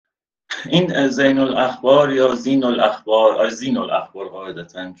این زین الاخبار یا زین الاخبار، زین الاخبار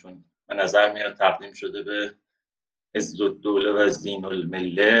قاعدتا، چون به نظر میاد تقدیم شده به عزالدوله و زین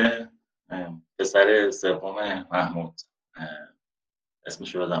المله، پسر سوم محمود،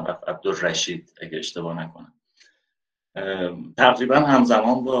 اسمش رو یادم رفت، عبدالرشید اگه اشتباه نکنم. تقریبا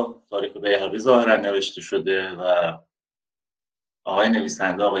همزمان با تاریخ بیهقی ظاهرا نوشته شده و آقای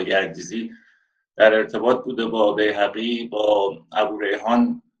نویسنده آقای گردیزی در ارتباط بوده با بیهقی، با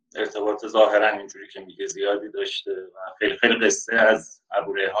ابوریحان ارتباط ظاهرا اینجوری که میگه زیادی داشته و خیلی خیلی قصه از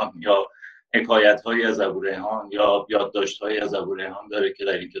ابوریحان یا حکایت‌هایی از ابوریحان یا یادداشت‌هایی از ابوریحان داره که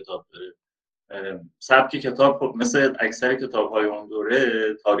در این کتاب داره. سبک کتاب خب مثل اکثر کتاب‌های اون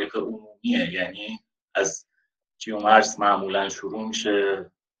دوره تاریخ عمومیه، یعنی از کیومرث معمولا شروع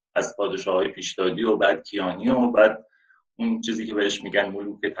میشه، از پادشاه‌های پیشدادی و بعد کیانی و بعد اون چیزی که بهش میگن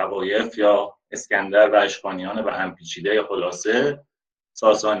ملوک طوایف یا اسکندر و اشکانیان و هم پیچیده، خلاصه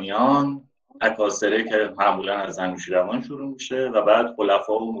ساسانیان، اکاسره که معمولا از انوشیروان شروع میشه و بعد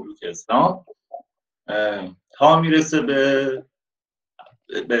خلفا و ملوک اسلام، تا میرسه به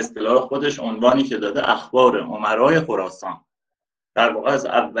اصطلاح خودش عنوانی که داده اخبار امرای خراسان. در واقع از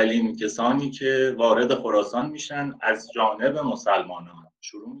اولین کسانی که وارد خراسان میشن از جانب مسلمانان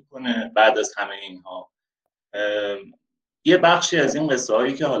شروع میکنه. بعد از همه اینها یه بخشی از این قصه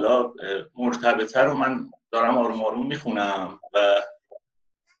هایی که حالا مرتبطه رو من دارم آروم آروم میخونم و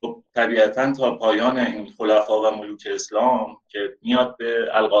طبیعتا تا پایان این خلفا و ملوک اسلام که میاد به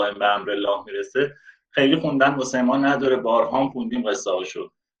القائم به امرالله میرسه خیلی خوندن واسه ما نداره، بارها خوندیم قصه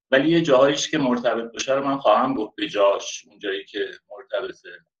هاشو، ولی یه جاهایش که مرتبط باشه رو من خواهم گفت به جاش، اون جایی که مرتبطه.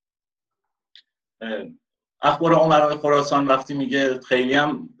 اخبار امرای خراسان وقتی میگه خیلی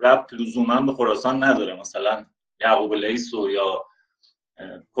هم ربط لزوما به خراسان نداره، مثلا یعقوب لیث یا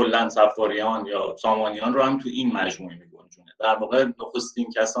کلا صفاریان یا سامانیان رو هم تو این مجموعه میگنجونه. در واقع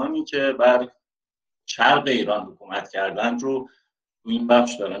نخستین کسانی که بر شرق ایران حکومت کردن رو تو این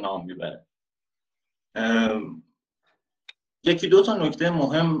بخش داره نام میبره. یکی دو تا نکته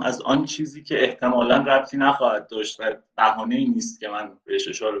مهم از آن چیزی که احتمالاً ربطی نخواهد داشت و بهانه‌ای نیست که من بهش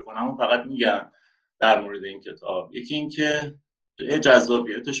اشاره کنم و فقط میگم در مورد این کتاب. یکی این که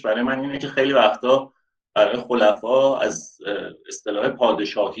جذابیتش برای من اینه که خیلی وقتا برای خلفا از اصطلاح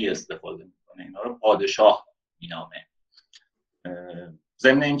پادشاهی استفاده میکنه، اینا رو پادشاه مینامه.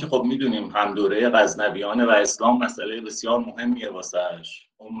 ضمن اینکه خب میدونیم هم دوره غزنویان و اسلام مسئله بسیار مهمیه واسش،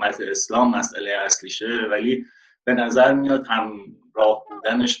 امت اسلام مسئله اصلیشه، ولی به نظر میاد هم راه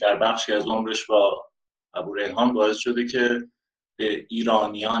بودنش در بخشی از عمرش با ابوریحان باعث شده که به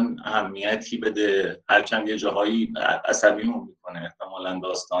ایرانیان اهمیتی بده، هرچند یه جاهایی عصبیمون میکنه احتمالاً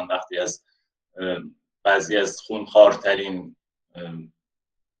داستان وقتی از بعضی از خونخوارترین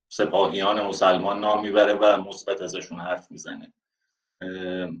سپاهیان مسلمان نام میبره و مثبت ازشون حرف میزنه.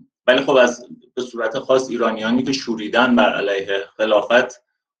 ولی خب از به صورت خاص ایرانیانی که شوریدن بر علیه خلافت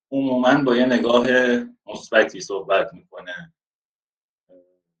عموماً با یه نگاه مثبتی صحبت میکنه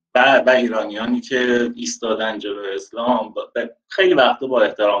و ایرانیانی که ایستادن جلوی اسلام خیلی وقتا با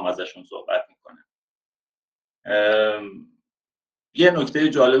احترام ازشون صحبت میکنه. یه نکته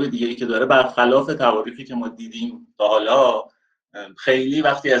جالب دیگه ای که داره، برخلاف تواریخی که ما دیدیم تا حالا، خیلی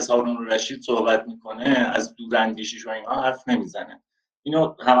وقتی از هارون الرشید صحبت میکنه از دوراندیشیش و اینا حرف نمیزنه.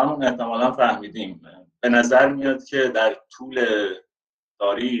 اینو هممون احتمالاً فهمیدیم. به نظر میاد که در طول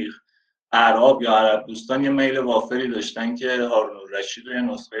تاریخ اعراب یا عرب دوستان یه میل وافری داشتن که هارون الرشید رو یه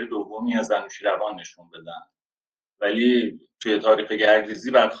نسخه دومی از انوشیروان نشون بدن، ولی توی تاریخ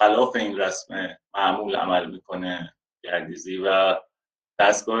گردیزی برخلاف این رسم معمول عمل میکنه گردیزی و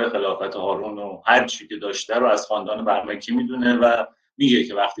دستگاه خلافت هارون و هر چی که داشته رو از خاندان برمکی میدونه و میگه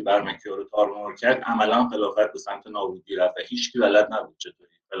که وقتی برمکی‌ها رو تارمار کرد عملا خلافت به سمت نابودی رفت و هیچ کی بلد نبود چطوری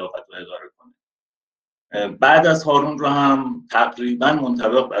خلافت رو اداره کنه. بعد از هارون رو هم تقریبا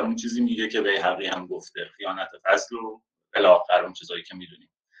منطبق بر اون چیزی میگه که بیهقی هم گفته، خیانت فصل و الی آخر اون چیزایی که میدونیم.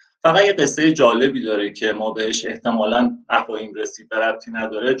 فقط یه قصه جالبی داره که ما بهش احتمالاً نخواهیم رسید، ربطی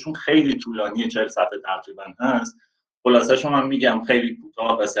نداره چون خیلی طولانیه، 40 صفحه تقریبا هست. خلاصه‌شو من میگم خیلی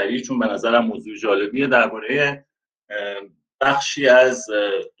کوتاه و سریع چون به نظرم موضوع جالبیه، درباره بخشی از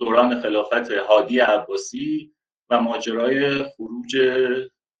دوران خلافت هادی عباسی و ماجرای خروج،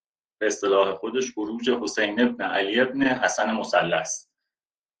 به اصطلاح خودش خروج حسین ابن علی ابن حسن مثلث.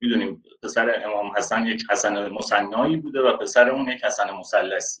 میدونیم پسر امام حسن یک حسن مثنایی بوده و پسر اون یک حسن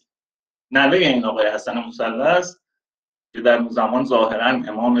مثلثی. نوه این آقای حسن مثلث که در زمان ظاهرا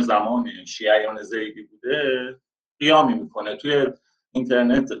امام زمان شیعیان زیدی بوده قیامی میکنه. توی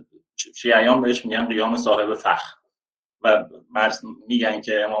اینترنت شیعیان بهش میگن قیام صاحب فخر و میگن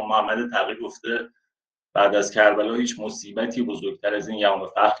که امام محمد تقی گفته بعد از کربلا هیچ مصیبتی بزرگتر از این یوم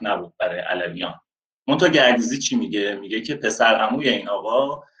فخر نبود برای علویان. منتها گردیزی چی میگه؟ میگه که پسر عموی این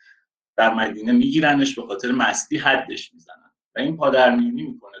آقا در مدینه میگیرنش، به خاطر مستی حدش میزنن و این پادرمیونی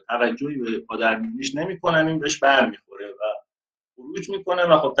میکنه، توجهی به پادرمیونیش نمیکنن، این بهش برمیخوره و خروج میکنه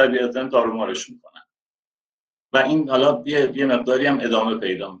و خب طبیعتا تارومارش میکنن و این حالا یه مقداری هم ادامه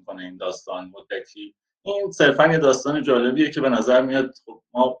پیدا میکنه این داستان مدتی. این صرفا یه داستان جالبیه که به نظر میاد خب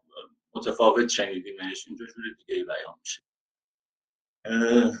ما متفاوت شنیدیمش، اینجا جور دیگه بیان میشه.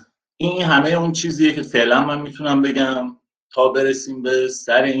 این همه اون چیزیه که فعلا من میتونم بگم تا برسیم به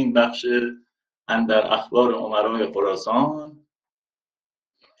سر این بخش اندر اخبار امرای خراسان.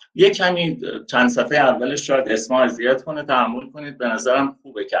 یه کمی چند صفحه اولش شاید اسما اذیت کنه، تحمل کنید. به نظرم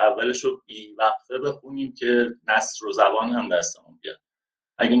خوبه که اولش رو بی وقفه بخونیم که نثر و زبان هم دستمون بیاد.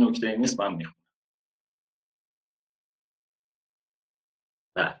 اگه نکته نیست من میخونم.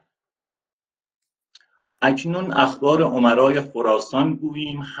 اکنون اخبار امرای خراسان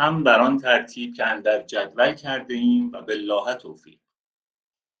گوییم، هم بر آن ترتیب که اندر جدول کرده ایم و بالله توفیق.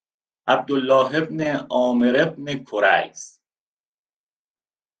 عبدالله ابن عامر ابن کریز،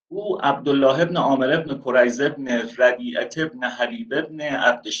 او عبدالله ابن عامر ابن کریز ابن ربیعت ابن حبیب ابن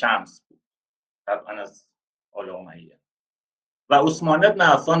عبد شمس بود، طبعا از آل امیه. و عثمان ابن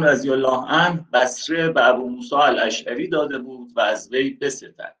عفان رضی الله عنه بصره به ابو موسی الاشعری داده بود و از وی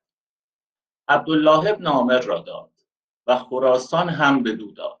بستد. عبدالله ابن عامر را داد و خراسان هم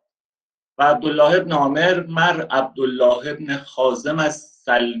بدو داد. و عبدالله ابن عامر مر عبدالله ابن خازم از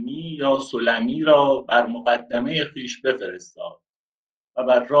سلمی یا سلمی را بر مقدمه خویش بفرستاد و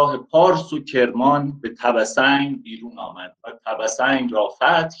بر راه پارس و کرمان به طبسنگ بیرون آمد و طبسنگ را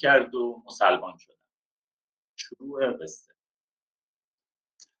فتح کرد و مسلمان شد. شروع قصه.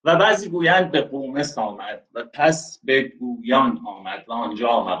 و بعضی گویند به قومس آمد و پس به گویان آمد و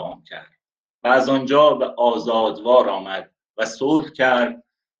آنجا مقام کرد و از آنجا به آزادوار آمد و صلح کرد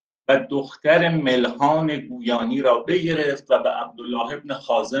و دختر ملحان گویانی را بگرفت و به عبدالله ابن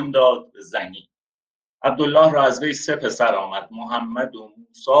خازم داد به زنی. عبدالله را از وی 3 پسر آمد، محمد و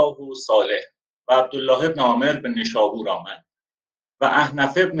موسی و صالح. و عبدالله ابن عامر به نشابور آمد و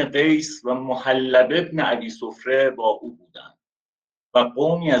احنف ابن قیس و محلب ابن ابی صفره با او بودند و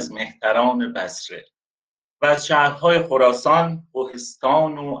قومی از مهتران بصره. و از شهرهای خراسان،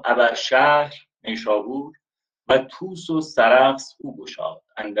 کوهستان و ابرشهر، نیشابور و توس و سرخس او گشاد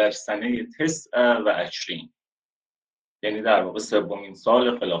اندر سنه 29، یعنی در واقع 3مین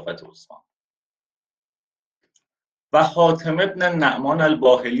سال خلافت عثمان. و حاتم ابن نعمان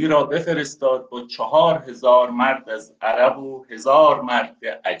الباهلی را بفرستاد با 4000 مرد از عرب و 1000 مرد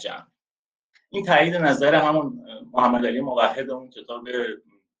عجم. این تایید نظر همون محمد علی موحد، اون کتاب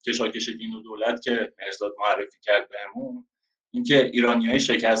کشاکش دین و دولت که مرزاد معرفی کرد بهمون، اینکه ایرانیای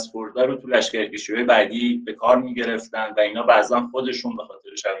شکست خورده رو تو لشکرکشی‌های بعدی به کار می‌گرفتن و اینا بعضا خودشون به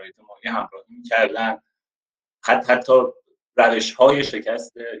خاطر شرایط مالی همراهی می‌کردن، حتی روش‌های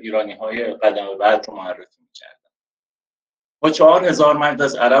شکست ایرانی‌های قدم بعد رو معرفی می‌کردن. با 4000 مرد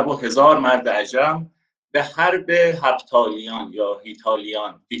از عرب و 1000 مرد عجم به حرب هپتالیان یا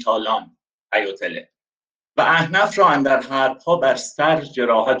هیتالان ایوتله. و احنف را اندر حرب‌ها بر سر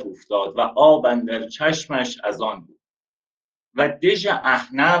جراحت افتاد و آب اندر چشمش از آن بود. و دژ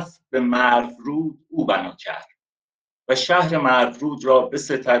احنف به مرورود او بنا کرد و شهر مرورود را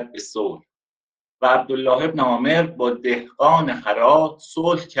بستد به صلح. و عبدالله ابن عامر با دهقان هرات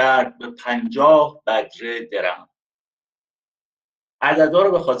صلح کرد به 50 بدره درم. عددا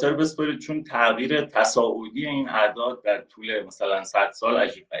رو به خاطر بسپارید چون تغییر تصاعدی این اعداد در طول مثلا 100 سال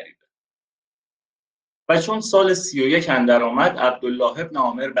عجیب غریبه. و چون سال 31 اندر آمد، عبدالله ابن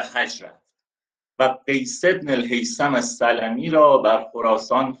عامر به حج رفت و قیس ابن الهیثم السلمی را بر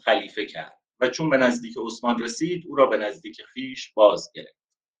خراسان خلیفه کرد و چون به نزدیک عثمان رسید او را به نزدیک خویش باز گرفت.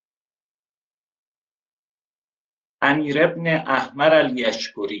 امیر ابن احمر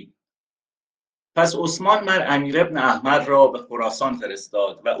الیشکری. پس عثمان مر امیر ابن احمر را به خراسان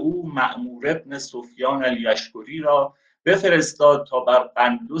فرستاد و او مأمور ابن سفیان الیشکری را بفرستاد تا بر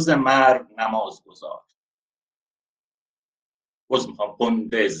قندوز مرو نماز گزارد.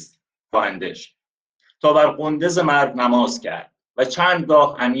 قندز تا بر قندز مرو نماز کرد و چند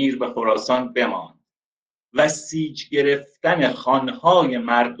گاه امیر به خراسان بماند و سیج گرفتن خانهای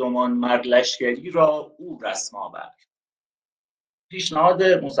مردمان مرلشکری را او رسم آورد. پیشنهاد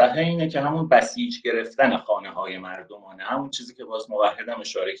مصحح اینه که همون بسیج گرفتن خانه های مردمانه، همون چیزی که باز موحدم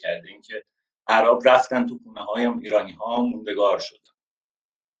اشاره کرده، این که عرب رفتن تو خونه های ایرانی ها موندگار شدن.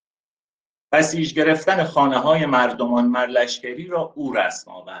 بسیج گرفتن خانه های مردمان مرلشکری را او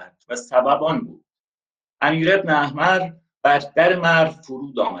رسم آورد و سبب آن بود امیر ابن احمر بر در مرو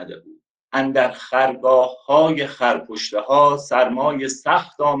فرود آمده بود اندر خرگاه‌های خرپشته ها سرمای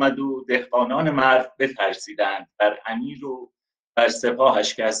سخت آمد و دهقانان مرو بترسیدند بر امیر و بر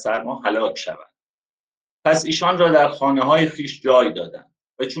سپاهش که از سرما هلاک شوند. پس ایشان را در خانه‌های خویش جای دادند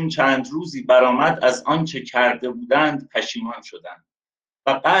و چون چند روزی برآمد از آنچه کرده بودند پشیمان شدند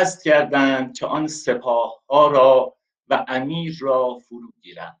و قصد کردند که آن سپاه‌ها را و امیر را فرو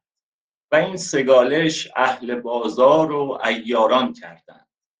گیرند و این سگالش اهل بازار و عیاران کردند.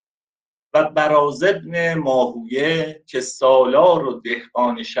 و براز ابن ماهویه که سالار و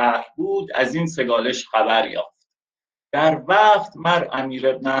دهقان شهر بود از این سگالش خبر یافت. در وقت مر امیر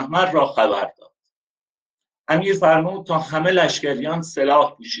ابن احمر را خبر داد. امیر فرمود تا همه لشکریان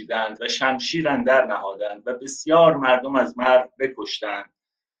سلاح پوشیدند و شمشیر اندر نهادند و بسیار مردم از مرو بکشتند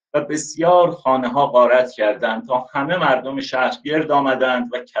و بسیار خانه ها غارت کردند تا همه مردم شهر گرد آمدند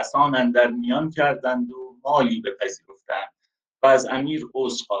و کسان اندر میان کردند و مالی بپذیرفتند و از امیر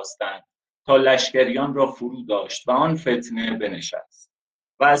عذر خواستند تا لشکریان را فرو داشت و آن فتنه بنشست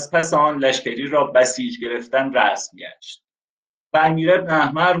و از پس آن لشکری را بسیج گرفتن رسم گشت و امیر ابن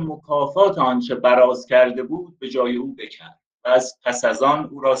احمر مکافات آنچه براز کرده بود به جای او بکرد و از پس از آن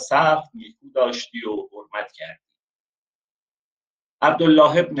او را سخت نیکو داشتی و حرمت کردی.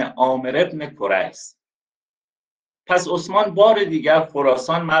 عبدالله ابن عامر ابن کریس. پس عثمان بار دیگر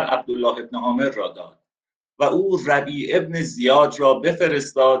خراسان مر عبدالله ابن عامر را داد و او ربیع ابن زیاد را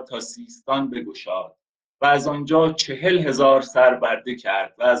بفرستاد تا سیستان بگشاد و از آنجا 40,000 سر برده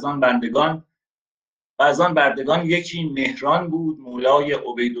کرد و از آن بردگان یکی مهران بود مولای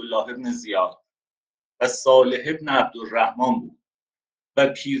عبیدالله ابن زیاد و صالح ابن عبدالرحمن بود و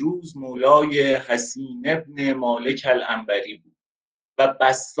پیروز مولای حسین ابن مالک العنبری بود و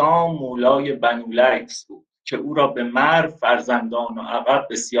بسام مولای بنولکس بود که او را به مرو فرزندان و عقب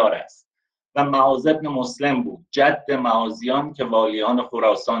بسیار است و معاذ ابن مسلم بود جد معاذیان که والیان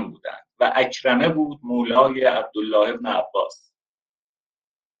خراسان بودند و اکرمه بود مولای عبدالله ابن عباس.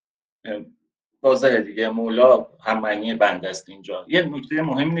 واضحه دیگه مولا هم معنی بنده است. اینجا یه نکته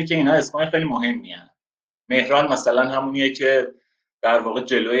مهم اینه که اینا اسمای خیلی مهمی هستند. مهران مثلا همونیه که در واقع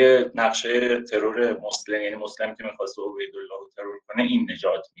جلوی نقشه ترور مسلم، یعنی مسلم که می‌خواست عبیدالله رو ترور کنه، این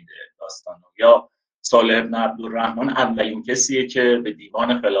نجات میده داستانو. یا صالح ابن عبدالرحمن اولین کسیه که به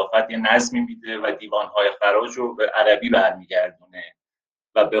دیوان خلافت یه نظمی میده و دیوانهای خراج رو به عربی برمیگردونه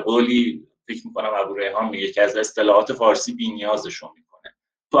و به قولی فکر میکنم ابو ریحان میگه که از اصطلاحات فارسی بی‌نیازشون میکنه.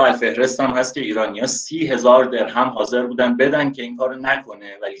 تو الفهرست هم هست که ایرانی‌ها 30,000 درهم حاضر بودن بدن که این کارو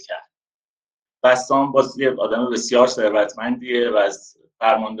نکنه ولی کرد. بسام باز یه آدم بسیار ثروتمندیه و از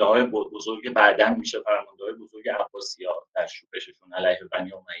فرمانده‌های بزرگ بعداً میشه فرمانده‌های بزرگ عباسی‌ها در شورششون علیه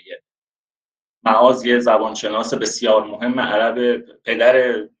بنی امیه. معاذ یه زبانشناس بسیار مهم عرب،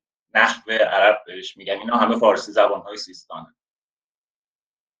 پدر نحو عرب بهش میگن. اینا همه فارسی زبان‌های سیستانه.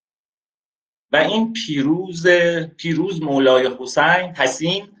 و این پیروز مولای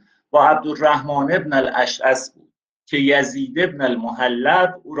حسین با عبدالرحمن ابن الاشعث بود که یزید ابن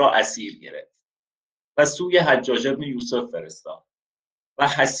المهلب او را اسیر گرفت و سوی حجاج ابن یوسف فرستاد و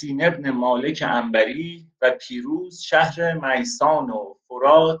حسین ابن مالک عنبری و پیروز شهر میسان و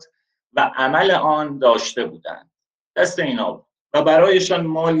فرات و عمل آن داشته بودند دست اینا بود و برایشان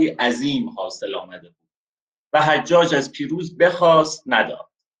مالی عظیم حاصل آمده بود و حجاج از پیروز بخواست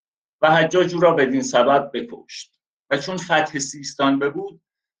نداد و حجاج او را بدین سبب بکشت و چون فتح سیستان ببود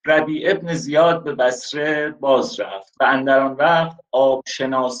ربیع ابن زیاد به بصره باز رفت و اندر آن وقت آب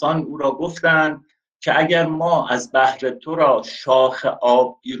شناسان او را گفتند که اگر ما از بحر تو را شاخ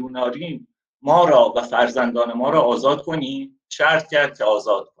آب بیرون آریم ما را و فرزندان ما را آزاد کنی. شرط کرد که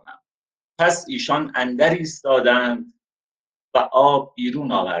آزاد کنم. پس ایشان اندر ایستادند و آب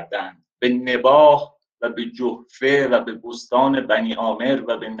بیرون آوردند به نباح و به جحفه و به بستان بنی عامر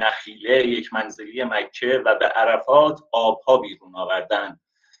و به نخیله یک منزلی مکه و به عرفات آبها بیرون آوردند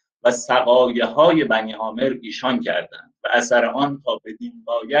و سقایه های بنی عامر ایشان کردند و اثر آن تا بدین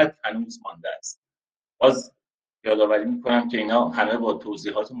غایت هنوز مانده است. باز یادآوری میکنم که اینا همه با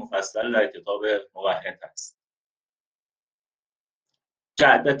توضیحات مفصل در کتاب موحد هست.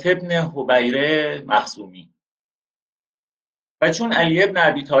 جعدت ابن حبیره مخزومی. و چون علی ابن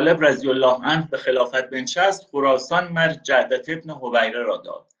ابی طالب رضی الله عنه به خلافت بنشست خراسان مر جعدت ابن حبیره را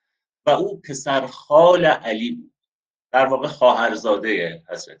داد و او پسر خال علی بود، در واقع خواهرزاده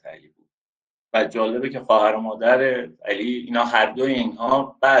حضرت علی بود و جالبه که خواهر و مادر علی اینا هر دوی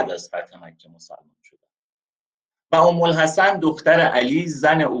اینها بعد از فتح مکه مسلمان شدند. و ام الحسن دختر علی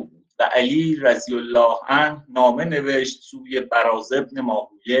زن او بود و علی رضی الله عنه نامه نوشت سوی براز ابن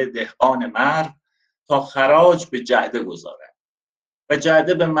ماهویه دهقان مرو تا خراج به جعده گذارد و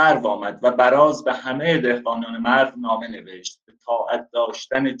جعده به مرو آمد و براز به همه دهقانان مرو نامه نوشت طاعت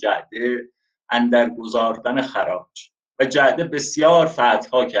داشتن جعده اندر گذاردن خراج. و جعده بسیار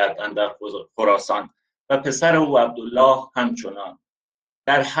فتح‌ها کرد اندر خراسان و پسر او عبدالله همچنان.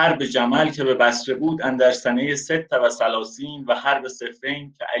 در حرب جمل که به بصره بود اندر سنه 36 و حرب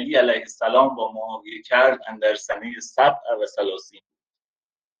صفین که علی علیه السلام با معاویه کرد اندر سنه 37.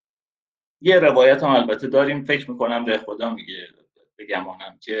 یه روایت هم البته داریم، فکر میکنم به خدا میگه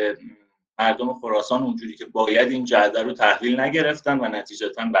بگمانم که مردم خراسان اونجوری که باید این جعده رو تحویل نگرفتن و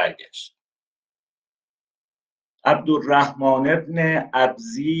نتیجتاً برگشت. عبدالرحمن ابن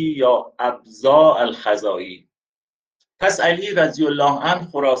ابزی یا ابزا الخزائی. پس علی رضی الله عنه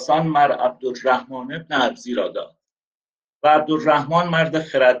خراسان مر عبدالرحمن ابن ابزی را داد و عبدالرحمن مرد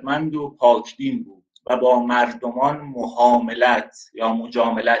خردمند و پاکدین بود و با مردمان معاملت یا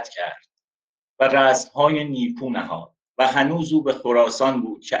مجاملت کرد و رسم‌های نیکو نهاد و هنوز او به خراسان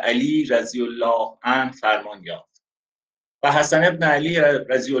بود که علی رضی الله عنه فرمان یافت و حسن ابن علی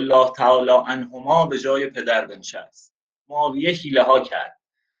رضی الله تعالی عنهما به جای پدر بنشست. معاویه حیله ها کرد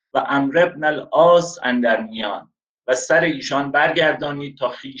و امر ابن العاص اندر میان و سر ایشان برگردانید تا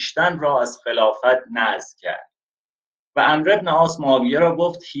خویشتن را از خلافت نزع کرد. و امر ابن عاص معاویه را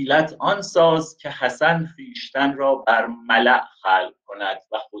گفت حیلت آن ساز که حسن خویشتن را بر ملأ خلق کند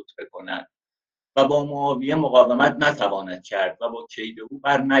و خطبه کند و با معاویه مقاومت نتواند کرد و با کید او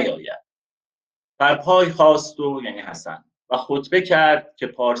بر نیاید. بر پای خواست و یعنی حسن و خطبه کرد که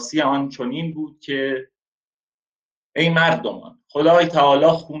پارسی آن چنین بود که ای مردمان، خدای تعالی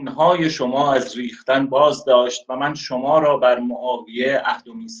خونهای شما از ریختن باز داشت و من شما را بر معاویه عهد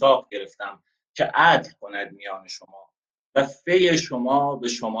و میثاق گرفتم که عدل کند میان شما و فی شما به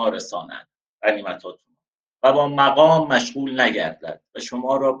شما رساند غنیمتاتون و با مقام مشغول نگردد و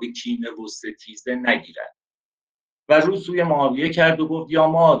شما را به کینه و ستیزه نگیرد. و رو سوی معاویه کرد و گفت یا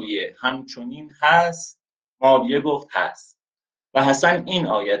معاویه همچنین هست؟ معاویه گفت هست. و حسن این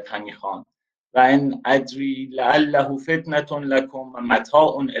آیت همی خواند و ان ادری لعله فتنة لکم و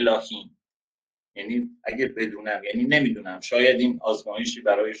متاع الی حین. یعنی اگه بدونم، یعنی نمیدونم، شاید این آزمایشی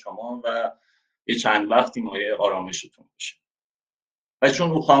برای شما و یه چند وقتی مایه آرامشتون بشه. و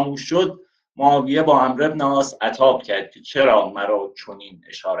چون او خاموش شد معاویه با امر ابن عاص عتاب کرد که چرا مرا چنین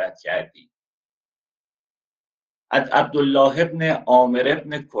اشارت کردی. عبدالله ابن عامر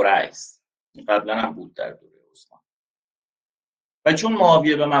ابن کریس قبلا هم بود در دوره عثمان. و چون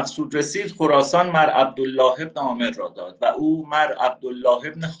معاویه به مقصود رسید خراسان مر عبدالله ابن عامر را داد و او مر عبدالله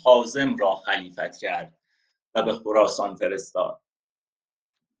ابن خازم را خلیفت کرد و به خراسان فرستاد.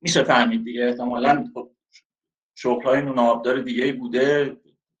 میشه فهمید دیگه احتمالاً شغل‌های نونابدار دیگه بوده،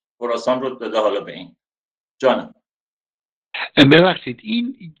 خراسان رو داده حالا به این. جانم ببخشید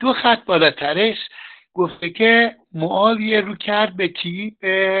این 2 خط بالاترش گفته که معاویه رو کرد به کی؟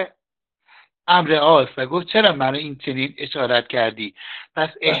 به امرای و گفت چرا منو این چنین اشارت کردی؟ پس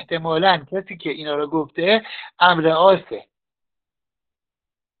احتمالاً کسی که اینا رو گفته امرایه.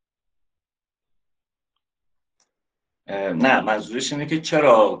 نه، منظورش اینه که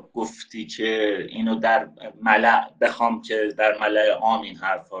چرا گفتی که اینو در ملأ بخوام که در ملأ عام این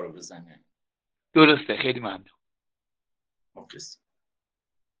حرفا رو بزنه. درسته، خیلی ممنون. مخلص.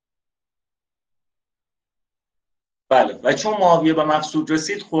 بله. و چون معاویه به مقصود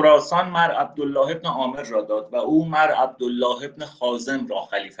رسید خراسان مر عبدالله ابن عامر را داد و او مر عبدالله ابن خازم را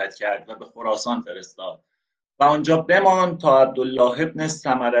خلیفت کرد و به خراسان فرستاد و آنجا بماند تا عبدالله ابن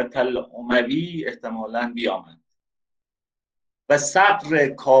ثمرة الاموی احتمالاً بیامد و صقر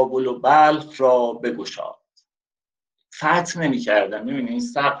کابل و بلخ را بگشاد. فتح نمی کردن. میبینید این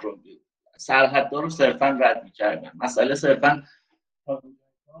صقر رو سرحدها رو صرفا رد می کردن. مسئله صرفا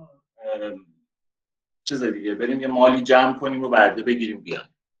چیز دیگه، بریم یه مالی جمع کنیم و بعد بگیریم بیان.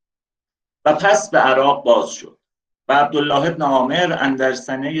 و پس به عراق باز شد و عبدالله ابن عامر اندر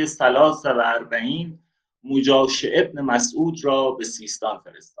سنه 43 مجاشع ابن مسعود را به سیستان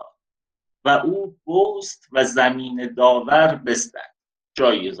فرستاد و او بست و زمین داور بستد.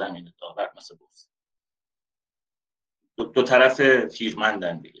 جای زمین داور مثل بست، دو طرف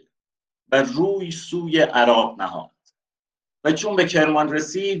تیرمندن دیگه. و روی سوی عراق نهاد و چون به کرمان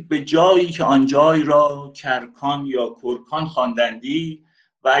رسید به جایی که آن جای را کرکان یا کرکان خواندندی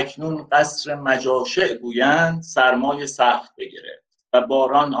و اکنون قصر مجاشع گویند، سرمای سخت بگرفت و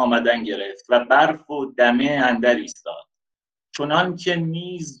باران آمدن گرفت و برف و دمه اندر ایستاد، چنان که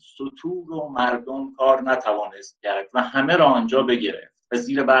نیز سطور و مردم کار نتوانست کرد و همه را آنجا بگرفت و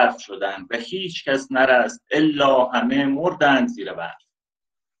زیر برف شدند و هیچ کس نرست الا همه مردند زیر برف.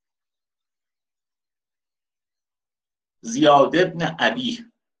 زیاد ابن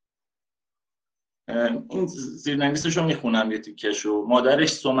امیه، این زیرنویسش رو میخونم یه تیکشو. مادرش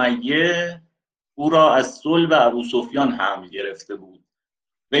سمیه او را از صلب ابوسفیان حمل گرفته بود.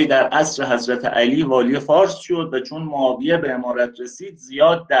 وی در عصر حضرت علی والی فارس شد و چون معاویه به امارت رسید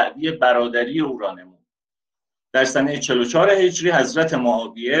زیاد دعوی برادری او را نمود. در سنه 44 هجری حضرت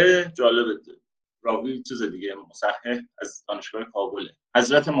معاویه، جالب راوی چیز دیگه مصحح از دانشگاه کابل،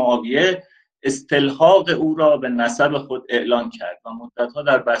 حضرت معاویه استلحاق او را به نسب خود اعلان کرد و مدتها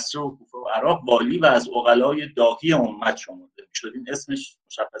در بصره و کوفه و عراق والی و از عقلای داهی امت شمرده میشد. این اسمش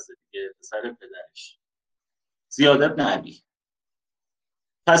مشخصه دیگه، پسر پدرش زیاد بن ابی.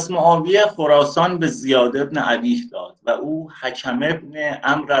 پس معاویه خراسان به زیاد بن ابی داد و او حکم ابن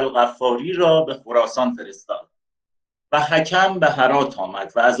امرای را به خراسان فرستاد و حکم به هرات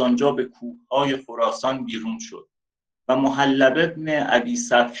آمد و از آنجا به کوههای خراسان بیرون شد و محلب ابن ابی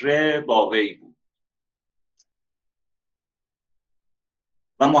صفره با وی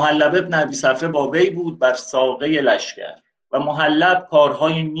بود. بر ساقه لشکر و محلب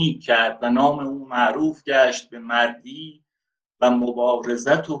کارهای نیک کرد و نام او معروف گشت به مردی و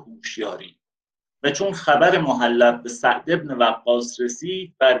مبارزت و هوشیاری. و چون خبر محلب به سعد ابن وقاص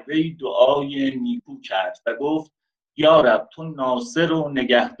رسید بر وی دعای نیکو کرد و گفت یا رب تو ناصر و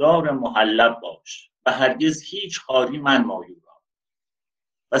نگهدار محلب باش و هرگز هیچ خواری من مایو را.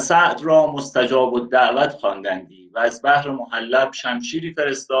 و سعد را مستجاب الدعوت خواندندی و از بهر محلب شمشیری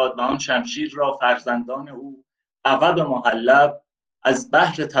فرستاد و آن شمشیر را فرزندان او عقب محلب از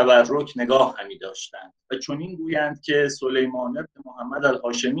بهر تبرک نگاه همی داشتند و چنین گویند که سلیمان بن محمد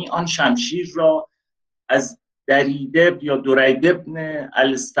الهاشمی آن شمشیر را از درید یا درید بن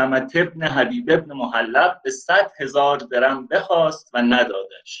الستمت بن حبیب بن محلب به 100,000 درم بخواست و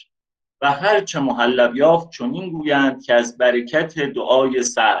ندادش و هرچه محلب یافت چنین گویند که از برکت دعای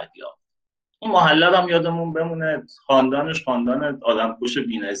سعد یافت. این محلب هم یادمون بمونه خاندانش خاندان آدمکش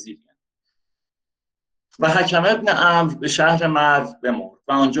بی‌نظیری. و حکم ابن عمرو به شهر مرو بمرد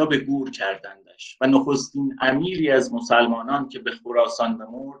و آنجا به گور کردندش و نخستین امیری از مسلمانان که به خراسان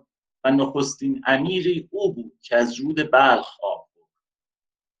بمرد و نخستین امیری او بود که از رود بلخ آب برد.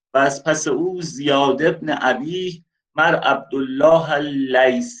 و از پس او زیاد ابن ابی مر عبدالله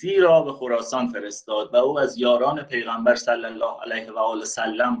اللیثی را به خراسان فرستاد و او از یاران پیغمبر صلی الله علیه و آله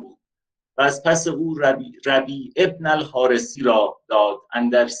سلم بود. و از پس او ربیع ابن الحارثی را داد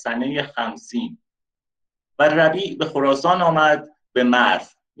اندر سنه 50 و ربیع به خراسان آمد به مرو.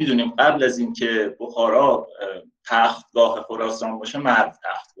 میدونیم قبل از این که بخارا تختگاه خراسان باشه مرو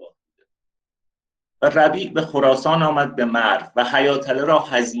تختگاه بوده. و ربیع به خراسان آمد به مرو و حیاتله را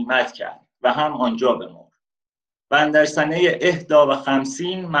هزیمت کرد و هم آنجا بمرد. و اندر سنه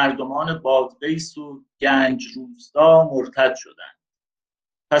 51 مردمان بادغیس و گنج روستا مرتد شدند.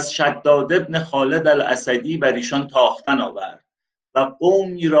 پس شداد ابن خالد الاسدی بر ایشان تاختن آورد و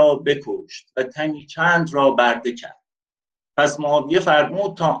قومی را بکشت و تنی چند را برده کرد. پس معاویه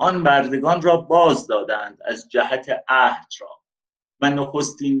فرمود تا آن بردگان را باز دادند از جهت عهد را و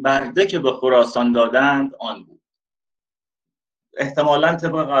نخستین برده که به خراسان دادند آن بود. احتمالاً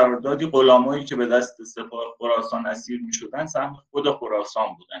طبق قراردادی غلامایی که به دست سپاه خراسان اسیر می‌شدند سهم خود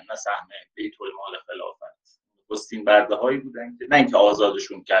خراسان بودند، نه سهم بیت المال خلافت. نخستین برده هایی بودند که نه اینکه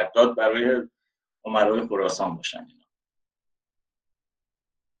آزادشون کرد، داد برای امرای خراسان باشن.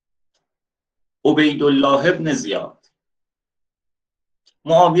 عبیدالله ابن زیاد.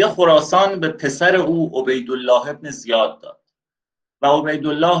 معاویه خراسان به پسر او عبیدالله ابن زیاد داد و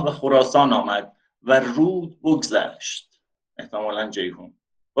عبیدالله به خراسان آمد و رود بگذشت، احتمالاً جیهون،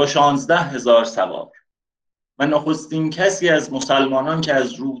 با 16,000 سوار و نخستین کسی از مسلمانان که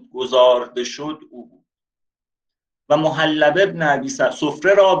از رود گذارده شد او بود. و محلب ابن ابی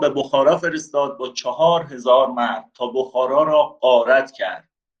صفره را به بخارا فرستاد با 4,000 مرد تا بخارا را غارت کرد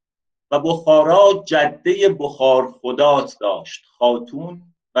و بخارا جده بخار خدات داشت، خاتون،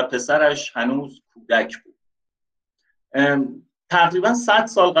 و پسرش هنوز کودک بود. تقریبا 100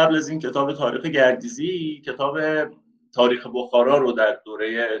 سال قبل از این کتاب تاریخ گردیزی کتاب تاریخ بخارا رو در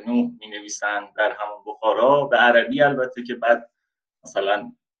دوره نوح می نویسند، در همون بخارا به عربی البته که بعد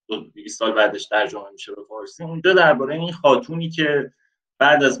مثلا 200 سال بعدش ترجمه میشه به فارسی. اونجا درباره این خاتونی که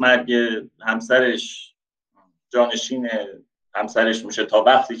بعد از مرگ همسرش جانشین همسرش میشه تا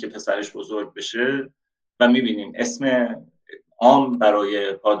وقتی که پسرش بزرگ بشه و میبینیم اسم عام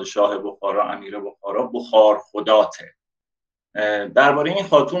برای پادشاه بخارا، امیر بخارا، بخار خداته. درباره این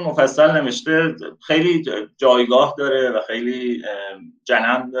خاتون مفصل نوشته، خیلی جایگاه داره و خیلی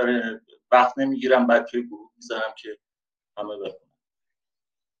جنم داره. وقت نمیگیرم بعد توی گروه میذارم که همه بخونم.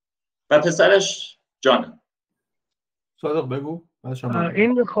 و پسرش جانم. صادق بگو.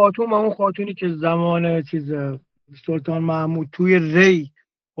 این خاتون اون خاتونی که زمان سلطان محمود توی ری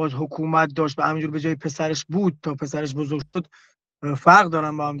باز حکومت داشت و همینجور به جای پسرش بود تا پسرش بزرگ شد، فرق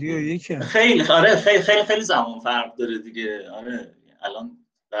دارن با هم دیگه یکیه؟ خیلی آره خیلی زمان فرق داره دیگه. آره الان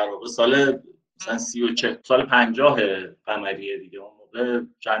در واقع سال مثلا 34 سال 50 قمریه دیگه، اون موقع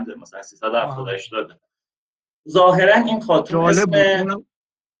چند مثلا 370 ظاهرا این خاتون اسم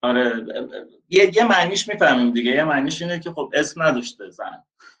آره یه معنیش میفهمیم دیگه. یه معنیش اینه که خب اسم نداشته زن،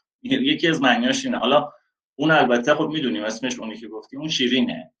 یکی از معنیاش اینه. حالا اون البته خب میدونیم اسمش اونی که گفتی اون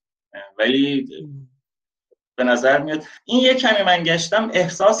شیرینه، ولی به نظر میاد این یه کمی من گشتم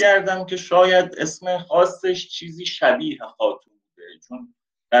احساس کردم که شاید اسم خاصش چیزی شبیه خاتون بوده، چون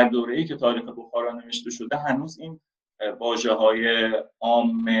در دوره‌ای که تاریخ بخارا نوشته شده هنوز این واژه‌های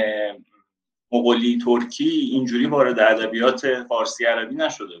عام مغولی ترکی اینجوری وارد ادبیات فارسی عربی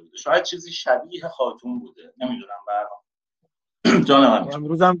نشده بوده. شاید چیزی شبیه خاتون بوده، نمیدونم. برام جانم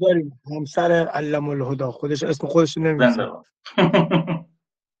امروز هم داریم همسر علم الهدی، خودش اسم خودش نمی‌نویسه.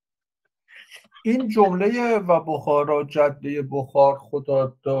 این جمله و بخارا جده بخار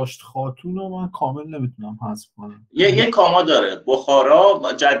خدا داشت خاتون رو من کامل نمیتونم حذف کنم. یه کاما داره.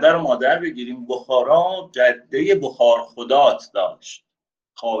 بخارا جده رو مادر بگیریم، بخارا جده بخار خدات داشت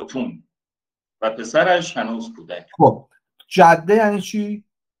خاتون و پسرش هنوز کودک. خب جده یعنی چی؟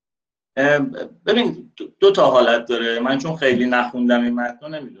 ببین دو تا حالت داره، من چون خیلی نخوندم این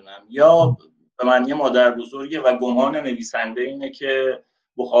متن نمیدونم. یا به معنی مادر بزرگه و گمان نویسنده اینه که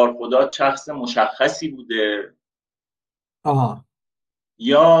بخار خدا شخص مشخصی بوده.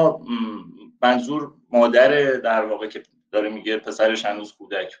 یا منظور مادر در واقع که داره میگه پسرش هنوز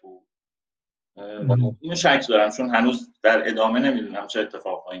کودک بود. اینو شک دارم چون هنوز در ادامه نمیدونم چه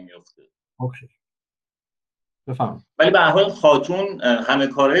اتفاقایی میفته. اوکی بفهم. ولی به هر حال خاتون همه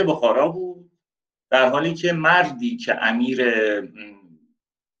کاره بخارا بود، در حالی که مردی که امیر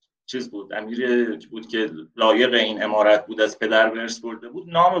بود که لایق این امارت بود از پدر ورث برده بود،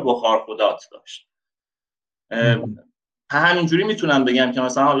 نام بخار خدات داشت. همینجوری میتونم بگم که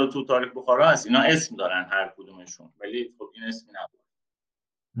مثلا حالا تو تاریخ بخارا هست اینا اسم دارن هر کدومشون، ولی خب این اسمی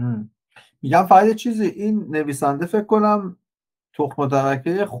نبود. میگم فقط چیزی، این نویسنده فکر کنم تخم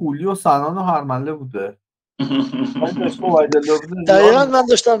ترکه خولی و سنان و هرمله بوده. دقیقا من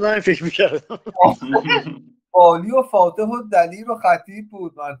داشتم به این فکر میکردم. عالی و فاتح و دلیر و خطیب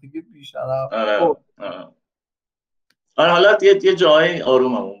بود مرتیگه بیشرف. حالا یه جایی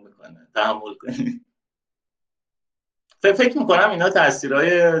آروممون میکنه، تحمل کنید. فکر میکنم اینا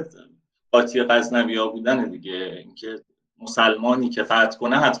تاثیرهای قاطی غزنوی‌ها بودن دیگه، اینکه مسلمانی که فتح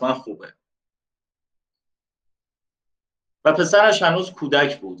کنه حتما خوبه. و پسرش هنوز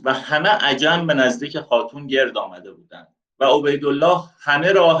کودک بود و همه عجم به نزدیک خاتون گرد آمده بودند و عبیدالله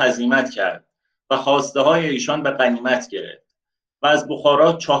همه را هزیمت کرد و خواسته های ایشان به غنیمت گرفت و از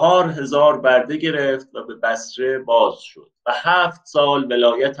بخارا 4000 برده گرفت و به بصره باز شد و 7 سال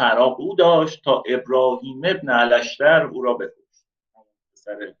ولایت عراق او داشت تا ابراهیم ابن الاشتر او را بکشت.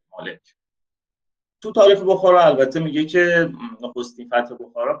 پسر مالک. تو تاریخ بخارا البته میگه که نخستین فتح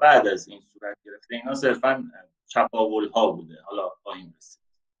بخارا بعد از این صورت گرفته. اینا صرفاً چپاول ها بوده. حالا خواهیم رسید.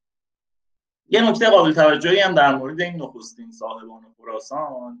 یه نکته قابل توجهی هم در مورد این نخستین صاحبان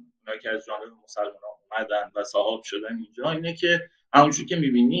خراسان، اونایی که از جانب مسلمانان اومدن و صاحب شدن اینجا، اینه که همونجوری که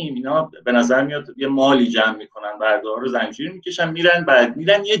میبینیم اینا به نظر میاد یه مالی جمع میکنن، برده‌ها رو زنجیر میکشن،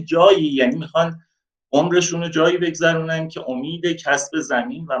 میرن یه جایی، یعنی میخوان عمرشون رو جایی بگذرونن که امید کسب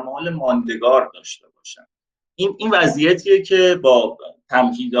زمین و مال ماندگار داشته باشن. این وضعیتیه که با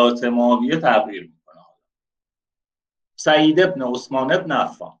تمهیدات معاویه تغییر میکنه. سعید ابن عثمان ابن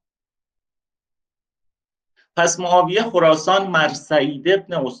عفان. پس معاویه خراسان مر سعید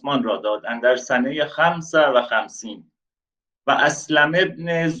ابن عثمان را داد اندر سنه 55 و اسلم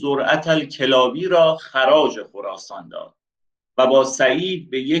ابن زرعت الکلابی را خراج خراسان داد و با سعید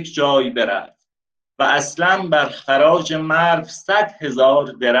به یک جای برفت و اسلم بر خراج مرو 100,000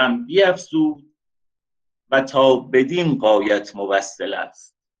 درم بیفزود و تا بدین غایت موصل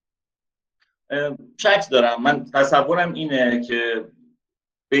است. شک دارم، من تصورم اینه که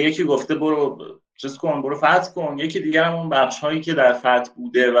به یکی گفته برو چیز کن، برو فتح کن، یکی دیگر هم اون بخش هایی که در فتح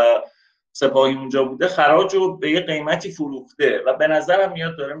بوده و سپاهی اونجا بوده خراج رو به یه قیمتی فروخته و به نظرم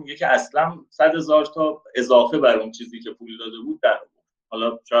میاد داره میگه که اصلا 100,000 تا اضافه بر اون چیزی که پول داده بود در بود.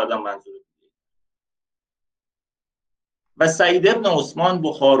 حالا شاید هم منظور دیگه. و سعید ابن عثمان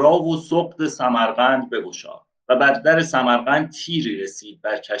بخارا و سقط سمرقند بگشاد و بر در سمرقند تیری رسید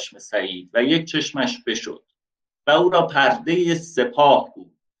بر چشم سعید و یک چشمش بشد و او را پرده سپاه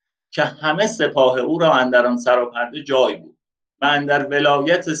بود که همه سپاه او را اندر آن سراپرده جای بود و اندر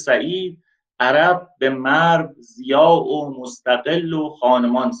ولایت سعید عرب به مرو ضیاع و مستقل و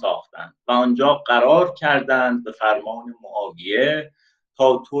خانمان ساختند و آنجا قرار کردند به فرمان معاویه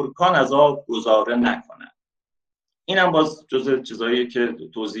تا ترکان از آب گذاره نکنند. اینم باز جزء چیزاییه که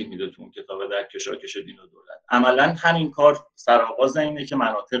توضیح میده تو اون کتاب در کشاکش دین و دولت. عملا همین کار سرآغاز اینه که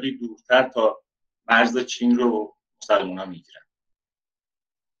مناطقی دورتر تا مرز چین رو مسلمان‌ها میگیرن.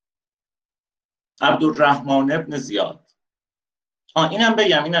 عبدالرحمن ابن زیاد، اینم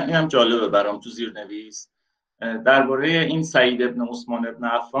بگم، اینم جالبه برام تو زیرنویس درباره این سعید ابن عثمان ابن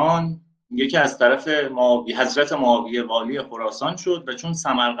عفان میگه که از طرف حضرت معاویه والی خراسان شد و چون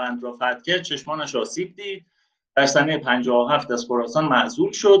سمرقند را فتح کرد چشمانش آسیب دید. در سنه 57 از خراسان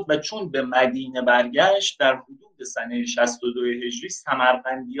معزول شد و چون به مدینه برگشت در حدود سنه 62 هجری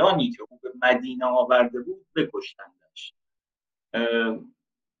سمرقندیانی که او به مدینه آورده بود بکشتندش.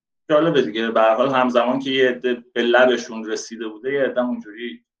 جالبه دیگه، به هر حال همزمان که یه عده به لبشون رسیده بوده یه عده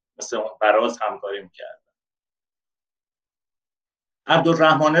اونجوری مثل اون براز همکاری میکرد.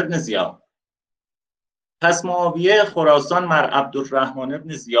 عبدالرحمن ابن زیاد، پس معاویه خراسان مر عبدالرحمن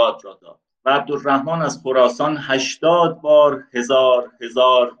ابن زیاد را داد و عبدالرحمن از خراسان 80 بار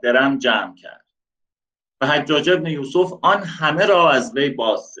هزار درم جمع کرد و حجاج ابن یوسف آن همه را از وی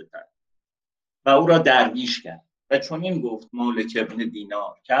باز ستد و او را درویش کرد و چنین گفت مالک ابن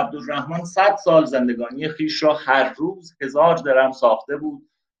دینار که عبدالرحمن 100 سال زندگانی خویش را هر روز 1000 درم ساخته بود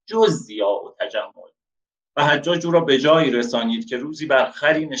جز ضیاع و تجمل. و حجاج او را به جایی رسانید که روزی بر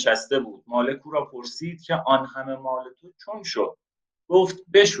خری نشسته بود. مالک او را پرسید که آن همه مال تو چون شد؟ گفت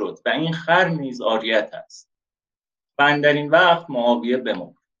بشد و این خر نیز عاریت است. و اندر این وقت معاویه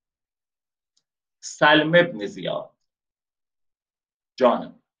بمرد. سلم ابن زیاد،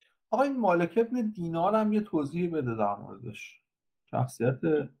 جانم آقا این مالک ابن دینار هم یه توضیح بده در موردش، شخصیت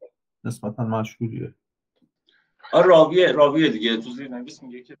نسبتا مشهوریه. راویه دیگه، تو زیرنویس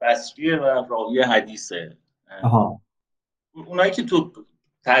میگه که بصریه و راوی حدیثه. اونایی که تو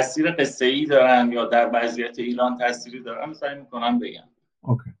تاثیر قصه‌ای دارن یا در وضعیت ایران تاثیری دارن سعی میکنن بگم.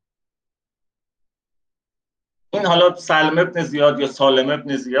 اوکی. این حالا سلم ابن زیاد یا سالم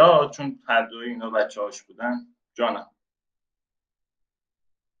ابن زیاد چون هر دوی اینا بچه‌هاش بودن. جانم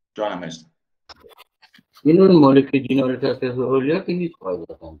هست. این مالک دینار تصفیه اولیا که نیست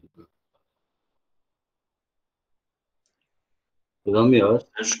قاعدتاً. کدام میاد؟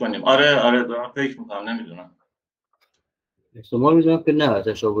 اش کنیم. آره دارم فکر میکنم، نمیدونم. احتمال میدونم که نه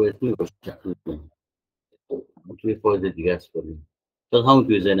تشابه اسمی باشه. توی فاز دیگه است کنیم. شاید همون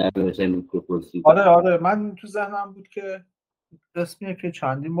توی ذهن امیر حسین که پرسید. آره من تو ذهنم بود که اسمیه که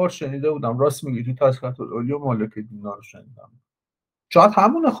چندین بار شنیده بودم. راست میگی، تو تذکرة الاولیاء مالک دینار رو شنیدم. شاید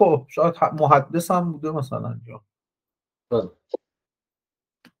همونه، خب شاید محدث هم بوده مثلا یا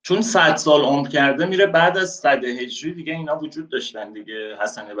چون 100 سال عمر کرده میره بعد از 100 هجری دیگه اینا وجود داشتن دیگه،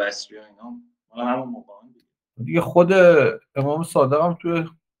 حسن بصری و اینا مال همون موقع دیگه خود امام صادق هم توی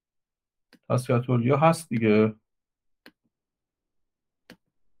تذکرة الاولیاء هست دیگه.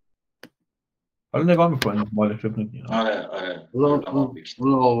 حالا نگاه میکنیم مالک ابن دینار. آره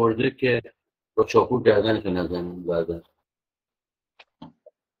اون آورده که با چاقو گردنش نزنیم بعد.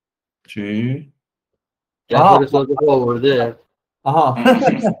 چی؟ جعفر صادق آورده.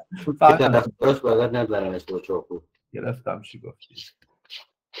 که طرفدارش بغل نزنمش با چاقو. گرفتم چی گفتی.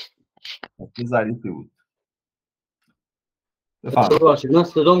 یه ظریفی بود. من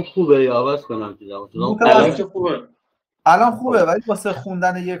صدام خوبه یا عوض کنم صدام الان که خوبه. الان خوبه ولی واسه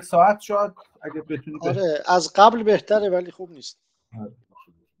خوندن 1 ساعت شاید اگه بتونی. آره از قبل بهتره ولی خوب نیست.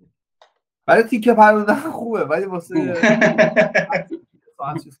 ولی تیکه پرداختن خوبه ولی واسه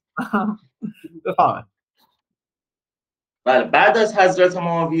بفهمه. بله، بعد از حضرت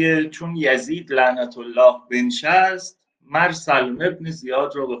معاویه چون یزید لعنت الله بنشست، مر سلم ابن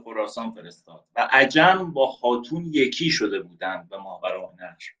زیاد را به خراسان فرستاد و عجم با خاتون یکی شده بودند به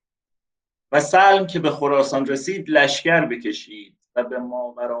ماوراءالنهر. و سلم که به خراسان رسید لشکر بکشید و به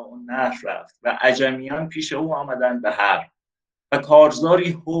ماوراءالنهر رفت و عجمیان پیش او آمدند به حرب و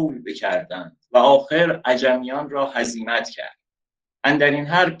کارزاری هول بکردند و آخر عجمیان را هزیمت کرد. اندر این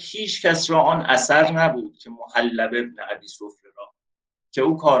حرب هیچ کس را آن اثر نبود که محلب ابن ابی صفر را، که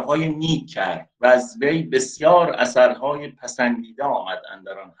او کارهای نیک کرد و از وی بسیار اثرهای پسندیده آمد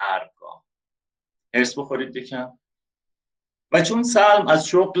اندر آن حربگاه. حرص بخورید یکم. و چون سلم از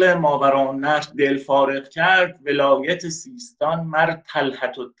شغل ماوراءالنهر دل فارغ کرد، ولایت سیستان مر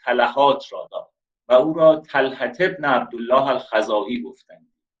طلحة الطلحات را داد و او را طلحة ابن عبدالله الخزاعی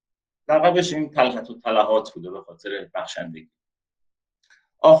گفتند. لقبش این طلحة الطلحات بوده به خاطر بخشندگی.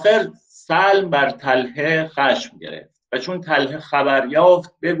 آخر سلم بر طلحه خشم گرفت و چون طلحه خبر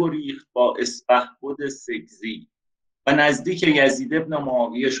یافت بگریخت با اسپهبد سگزی و نزدیک یزید ابن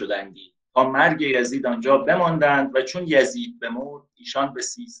معاویه شدندی تا مرگ یزید آنجا بماندند. و چون یزید بمرد ایشان به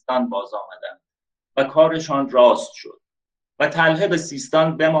سیستان باز آمدند و کارشان راست شد و طلحه به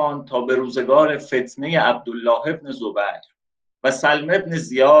سیستان بماند تا به روزگار فتنه عبدالله ابن زبیر و سلم ابن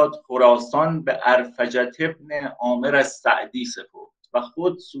زیاد خراسان به ارفجت ابن عامر السعدی سپرد و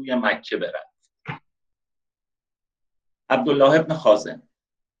خود سوی مکه برفت. عبدالله ابن خازم: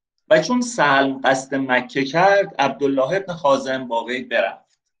 و چون سلم قصد مکه کرد، عبدالله ابن خازم با وی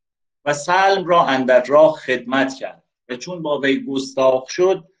برفت و سلم را اندر راه خدمت کرد و چون با وی گستاخ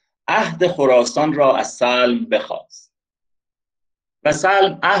شد، عهد خراسان را از سلم بخواست و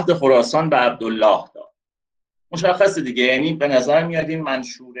سلم عهد خراسان به عبدالله داد. مشخصه دیگه، یعنی به نظر میاد این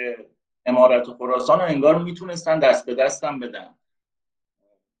منشور امارت خراسان رو انگار میتونستن دست به دستم بدن.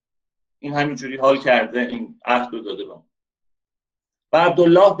 این همینجوری حال کرده، این عهد رو داده با. و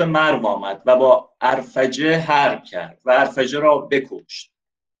عبدالله به مرو آمد و با ارفجه حرب کرد و ارفجه را بکشت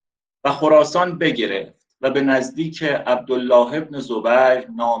و خراسان بگرفت و به نزدیک عبدالله ابن زبیر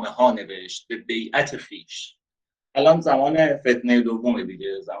نامه ها نوشت به بیعت خویش. الان زمان فتنه دومه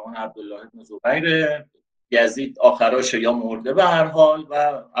دیگه، زمان عبدالله ابن زبیر. یزید آخراش یا مرده به هر حال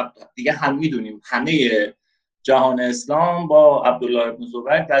و دیگه هم میدونیم همه جهان اسلام با عبدالله ابن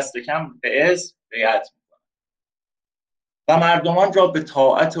زبیر دست کم به اسم بیعت میکنه و مردمان را به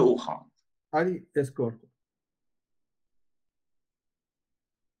طاعت او خواند. علی اسکور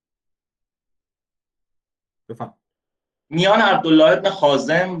بفهم. میان عبدالله ابن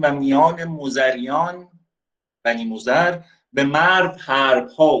خازم و میان مزریان بنی مزر به مرو حرب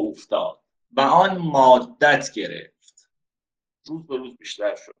ها افتاد و آن مادت گرفت، روز به روز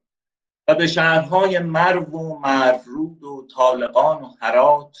بیشتر شد و به شهرهای مرو و مرود و طالقان و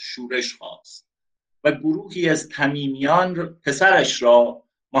هرات شورش خواست و گروهی از تمیمیان پسرش را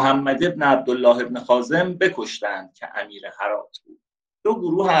محمد ابن عبدالله ابن خازم بکشتند که امیر هرات بود. دو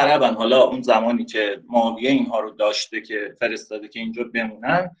گروه عربن، حالا اون زمانی که معاویه اینها رو داشته که فرستاده که اینجا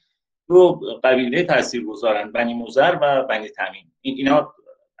بمونن، دو قبیله تاثیرگذارن، بنی مزر و بنی تمیم. اینا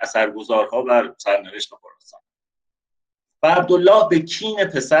اثرگذارها بر سرنوشت خراسان. و عبدالله به کین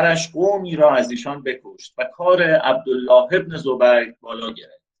پسرش قومی را از ایشان بکشت و کار عبدالله ابن زبیر بالا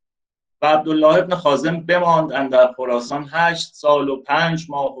گرفت و عبدالله ابن خازم بماند اندر خراسان 8 سال و 5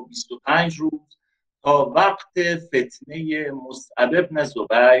 ماه و 25 روز تا وقت فتنه مصعب ابن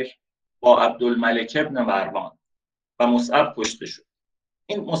زبیر با عبدالملک ابن مروان و مصعب کشته شد.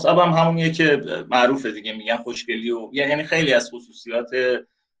 این مصعب هم همونیه که معروفه دیگه، میگن خوشگلی و یعنی خیلی از خصوصیات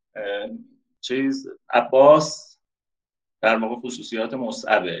عباس در واقع خصوصیات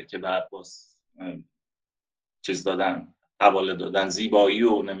مصعبه که به عباس دادن، حواله دادن، زیبایی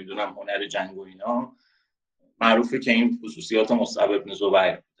و نمیدونم هنر جنگ و اینا. معروفه که این خصوصیات مصعب ابن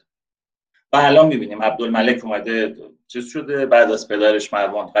زبیر بوده. و الان میبینیم عبدالملک اومده شده، بعد از پدرش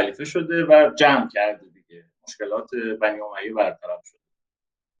مروان خلیفه شده و جمع کرده دیگه، مشکلات بنی امیه برطرف شد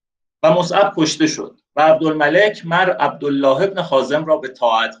و مصعب کشته شد و عبدالملک عبدالله ابن خازم را به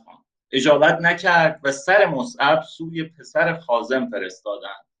طاعت خواند. اجابت نکرد و سر مصعب سوی پسر خازم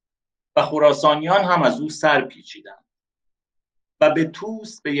فرستادند و خراسانیان هم از او سر پیچیدند و به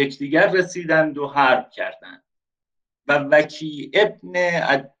توس به یکدیگر رسیدند و حرب کردند و وکی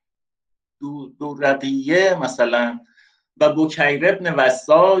ابن دورقیه مثلا و بکیر ابن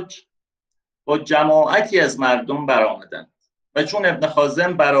وساج با جماعتی از مردم برآمدند و چون ابن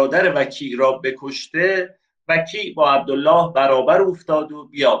خازم برادر وکی را بکشته، وکی با عبدالله برابر افتاد و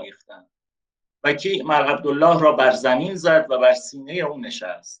بیاویختند. وکی مر عبدالله را بر زمین زد و بر سینه او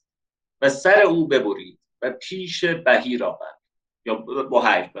نشست و سر او ببرید و پیش بهیر آورد یا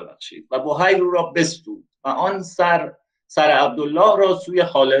بحیر ببخشید و بحیر او را بستود و آن سر عبدالله را سوی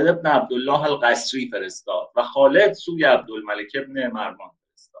خالد ابن عبدالله القصری فرستاد و خالد سوی عبدالملک ابن مروان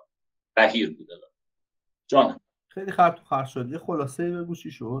فرستاد. بهیر بوده جان. خیلی خرد تو خرد شد. یه خلاصه بگو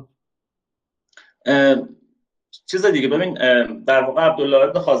چی شد. چیز دیگه ببین، در واقع عبدالله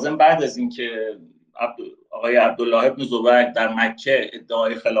ابن خازم بعد از اینکه آقای عبدالله ابن زبیر در مکه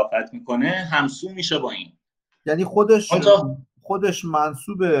ادعای خلافت میکنه، همسو میشه با این. یعنی خودش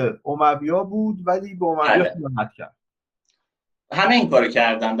منسوب امویا بود ولی به امویا خیانت کرد. همه این کارو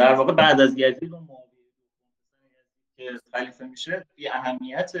کردن در واقع. بعد از یزید و معاویه که خلیفه میشه، بی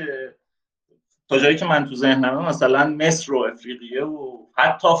اهمیت تا جایی که من تو ذهنمه مثلا مصر و افریقیه و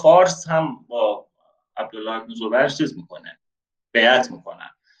حتی فارس هم با عبدالله ابن زبیر چیز میکنه، بیعت میکنن.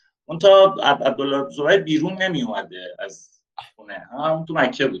 اون تا عبدالله ابن زبیر بیرون نمی اومده از خونه، هم تو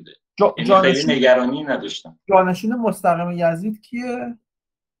مکه بوده. یعنی خیلی نگرانی نداشتن. جانشین مستقیم یزید کیه؟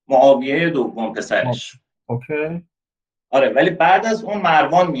 معاویه دوم پسرش. اوکی. آره، ولی بعد از اون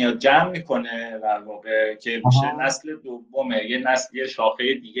مروان میاد جمع میکنه در واقع که میشه نسل دومه، یه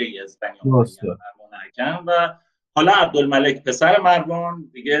شاخه دیگه ای از بنی امیه، مروان حکم. و حالا عبدالملک پسر مروان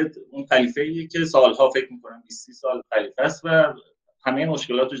دیگه اون خلیفه‌ایه که سالها فکر میکنم 20 سال خلیفه است و همه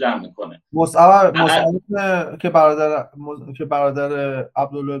مشکلات رو جمع میکنه. مصعب که برادر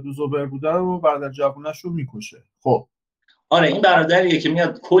عبدالله بن زبیر بوده رو برادر جوونش رو میکشه. خب آره این برادریه که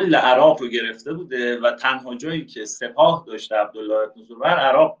میاد کل عراق رو گرفته بوده و تنها جایی که سپاه داشته عبدالله بن زبیر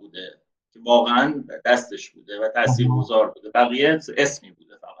عراق بوده که واقعا دستش بوده و تاثیرگذار بوده، بقیه اسمی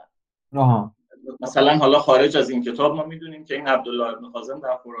بوده فقط. مثلا حالا خارج از این کتاب ما میدونیم که این عبدالله بن خازم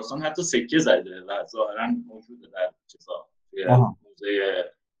در خراسان حتی سکه زده و ظاهرا موجوده در چیزا توی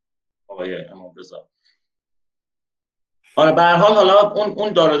موزه آقای امام رضا. آره به هر حال حالا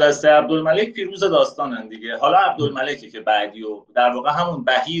اون دار و دسته عبدالملک پیروز داستانن دیگه. حالا عبدالملکی که بعدی و در واقع همون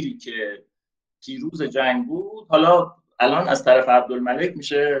بهیری که پیروز جنگ بود، حالا الان از طرف عبدالملک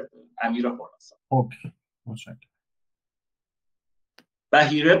میشه امیر خراسان. اوکی متشکرم.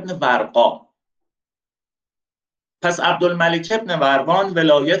 بهیر ابن ورقا. پس عبدالملک ابن مروان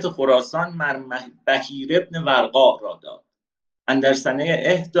ولایت خراسان بهیر ابن ورقا را داد اندر سنه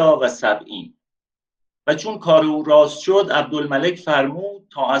 71 و چون کار او راست شد عبدالملک فرمود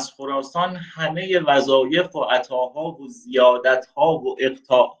تا از خراسان همه وظایف و عطاها و زیادتها و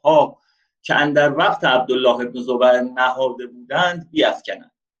اقطاعها که اندر وقت عبدالله ابن زبیر نهاده بودند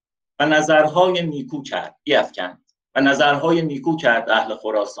بیفکنند و نظرهای نیکو کرد اهل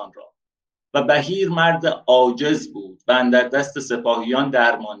خراسان را. و بهیر مرد عاجز بود و اندر دست سپاهیان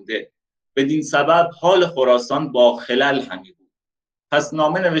درمانده، بدین سبب حال خراسان با خلل همی بود. پس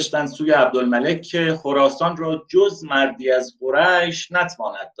نامه نوشتند سوی عبدالملک که خراسان را جز مردی از قریش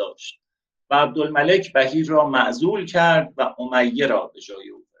نتواند داشت و عبدالملک بهیر را معزول کرد و امیه را به جای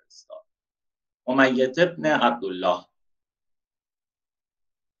او فرستاد. امیه ابن عبدالله.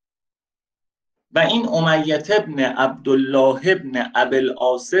 و این امیه ابن عبدالله ابن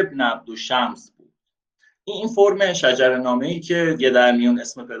ابوالعاص ابن عبدالشمس بود. این فرم شجره‌نامه‌ای که یه در میون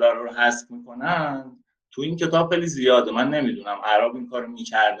اسم پدر رو حذف میکنن تو این کتاب خیلی زیاده. من نمیدونم اعراب این کارو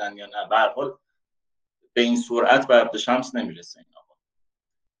میکردن یا نه، به هر حال به این سرعت به عبدالشمس نمیرسه این آقا.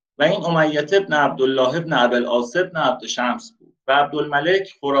 و این امیه ابن عبدالله ابن ابوالعاص ابن عبدالشمس بود و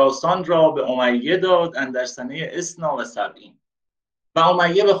عبدالملک خراسان را به امیه داد اندر سنه 72 و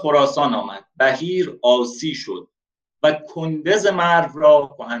امیه به خراسان آمد. بهیر عاصی شد و کندز مرو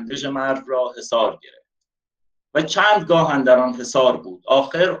را حصار گرفت و چند گاه اندر آن حصار بود.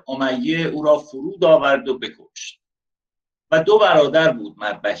 آخر امیه او را فرود آورد و بکشت. و 2 برادر بود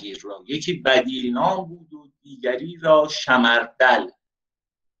مر بهیر را، یکی بدیل نام بود و دیگری را شمردل.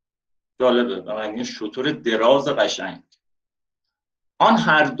 جالبه به معنی شتر دراز قشنگ. آن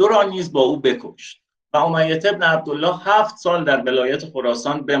هر 2 را نیز با او بکشت. و امیه ابن عبدالله 7 سال در ولایت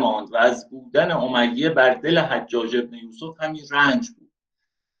خراسان بماند و از بودن امیه بر دل حجاج ابن یوسف همی رنج بود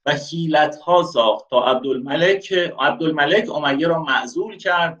و حیلت‌ها ساخت تا عبدالملک امیه را معزول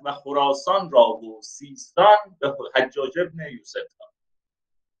کرد و خراسان را و سیستان به حجاج ابن یوسف داد.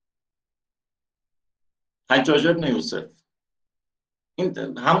 حجاج ابن یوسف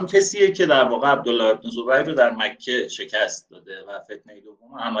این همون کسیه که در واقع عبدالله ابن زبیر رو در مکه شکست داده و فتنه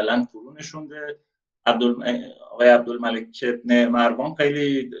دوم عملاً فرو نشونده. آقای عبدالملک ابن مروان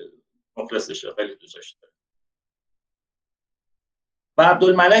خیلی مخلصشه، خیلی دوستش داره. و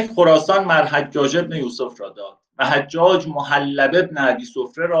عبدالملک خراسان مر حجاج ابن یوسف را داد و حجاج محلب ابن ابی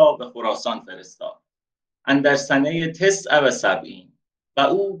صفره را به خراسان فرستاد اندر سنه 79 و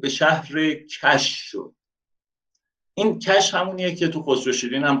او به شهر کش شد. این کش همونیه که تو خسرو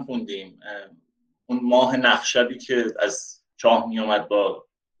شیرین هم خوندیم، اون ماه نخشبی که از چاه می اومد با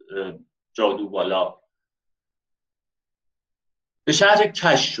جادو بالا. به شهر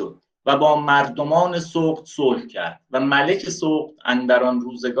کش شد و با مردمان سوقت صلح کرد و ملک سوقت اندر آن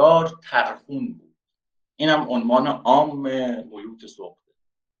روزگار ترخون بود. اینم عنوان عام ملوک سوقت.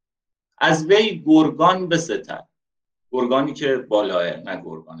 از وی گرگان بستد، گرگانی که بالاه نه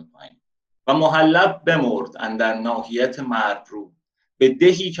گرگان پایین. و محلب بمرد اندر ناحیت مردرو به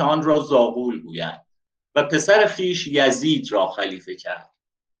دهی که آن را زاغول گویند و پسر خیش یزید را خلیفه کرد،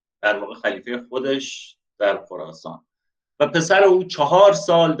 در واقع خلیفه خودش در خراسان. و پسر او 4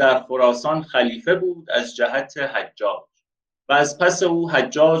 سال در خراسان خلیفه بود از جهت حجاج و از پس او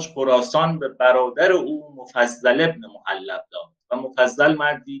حجاج خراسان به برادر او مفضل ابن محلب داد و مفضل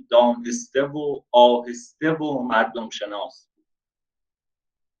مردی دانسته و آهسته و مردم شناس بود،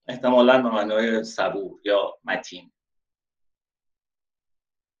 احتمالاً به معنای صبور یا متین.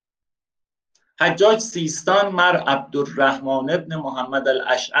 حجاج سیستان مر عبدالرحمن ابن محمد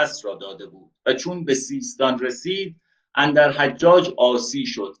الاشعث را داده بود و چون به سیستان رسید اندر حجاج عاصی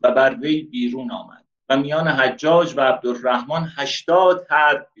شد و بر وی بیرون آمد و میان حجاج و عبدالرحمن 80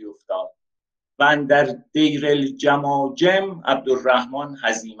 حرب بیفتاد و اندر دیر الجماجم عبدالرحمن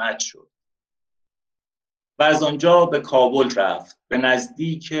هزیمت شد و از آنجا به کابل رفت، به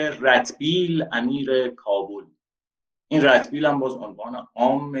نزدیک رتبیل امیر کابل. این رتبیل هم باز عنوان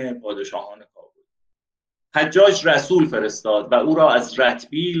عام پادشاهان کابل. حجاج رسول فرستاد و او را از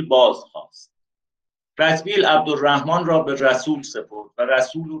رتبیل بازخواست. رتبیل عبدالرحمن را به رسول سپرد و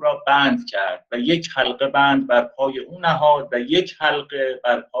رسول او را بند کرد و یک حلقه بند بر پای او نهاد و یک حلقه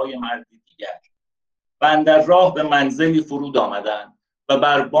بر پای مردی دیگر و اندر راه به منزلی فرود آمدند و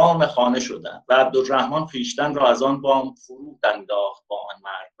بر بام خانه شدند و عبدالرحمن خویشتن را از آن بام فرود انداخت با آن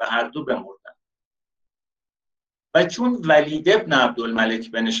مرد و هر دو بمردند. و چون ولید ابن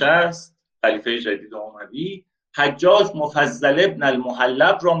عبدالملک بنشست، خلیفه جدید اموی، حجاج مفضل ابن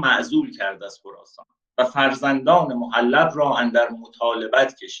المحلب را معزول کرد از خراسان و فرزندان محلب را اندر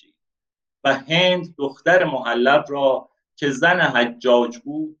مطالبت کشید و هند دختر محلب را که زن حجاج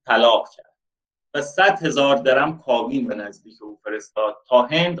بود طلاق کرد و 100,000 درم کابین به نزدیک او فرستاد تا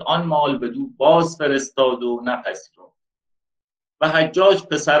هند آن مال بدو باز فرستاد و نپذیرفت. و حجاج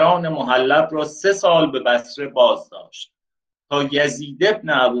پسران محلب را 3 سال به بصره باز داشت تا یزید ابن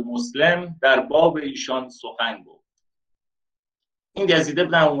ابو مسلم در باب ایشان سخن گفت. این یزید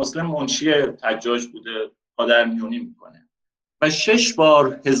ابن ابو مسلم منشی حجاج بوده، پادرمیونی میکنه و 6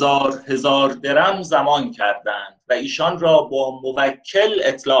 بار 1000 درم زمان کردند و ایشان را با موکل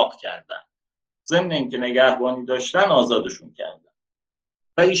اطلاق کردند. ضمن اینکه نگهبانی داشتن آزادشون کردند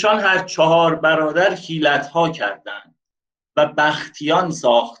و ایشان هر 4 برادر حیلت‌ها کردند و بختیان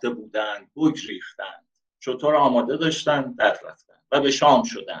ساخته بودند، بگریختند، شتر آماده داشتند، در رفتند و به شام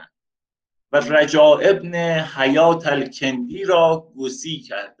شدند و رجا ابن حیات الکندی را گسیل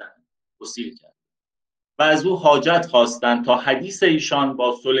کردند و از او حاجت خواستند تا حدیث ایشان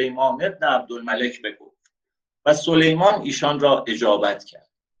با سلیمان ابن عبدالملک بگفت و سلیمان ایشان را اجابت کرد.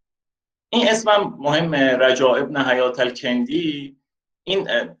 این اسمم مهمه، رجا ابن حیات الکندی، این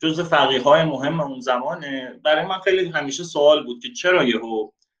جزء فقیه‌های مهم اون زمانه. برای من خیلی همیشه سوال بود که چرا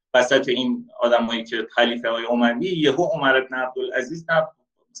یهو وسط این آدمایی که خلیفه های اموی یهو عمر ابن عبدالعزیز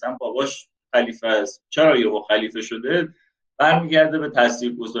مثلا باباش خلیفه است، چرا یهو خلیفه شده؟ برمیگرده به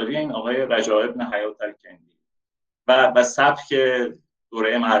تاثیرگذاری این آقای رجا ابن حیات الکندی و سبک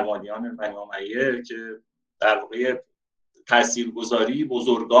دوره مروانیان بنی امیه که در واقع تاثیرگذاری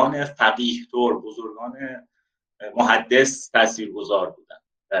بزرگان فقیه طور، بزرگان محدث تاثیرگذار بودن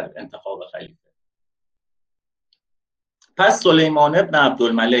در انتخاب خلیفه. پس سلیمان ابن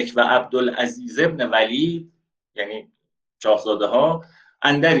عبدالملک و عبدالعزیز ابن ولید، یعنی شاهزاده ها،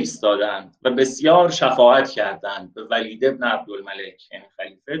 اندر ایستادند و بسیار شفاعت کردند به ولید ابن عبدالملک یعنی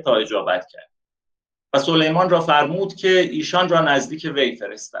خلیفه تا اجابت کرد و سلیمان را فرمود که ایشان را نزدیک وی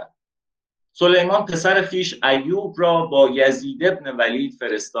فرستد. سلیمان پسر خیش ایوب را با یزید ابن ولید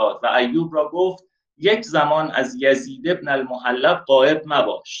فرستاد و ایوب را گفت یک زمان از یزید ابن المحلب غایب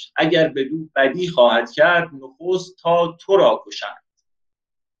مباش، اگر بدو بدی خواهد کرد نخست تا تو را کشند.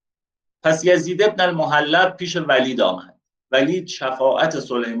 پس یزید ابن المحلب پیش ولید آمد. ولید شفاعت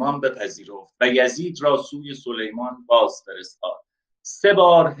سلیمان بپذیرفت و یزید را سوی سلیمان باز فرستاد. 3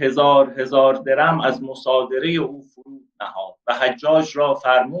 بار 1000 درم از مصادره او فرود نهاد و حجاج را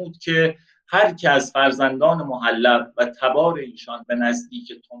فرمود که هر که از فرزندان محلب و تبار ایشان به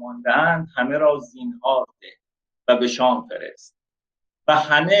نزدیک تو مانده‌اند همه را زینهار ده و به شام فرست. و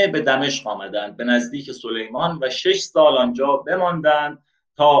همه به دمشق آمدند به نزدیک سلیمان و 6 سال آنجا بماندند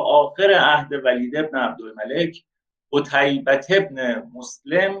تا آخر عهد ولید ابن عبدالملک. قتیبة ابن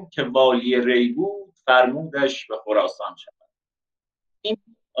مسلم که والی ری بود فرمودش به خراسان شود. این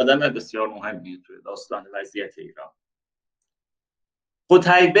آدم بسیار مهمیه توی داستان وضعیت ایران.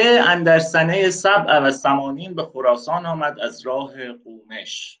 قتیبه اندر سنه 87 به خراسان آمد از راه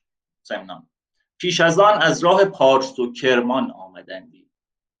قومش سمنان. پیش از آن از راه پارس و کرمان آمدندی.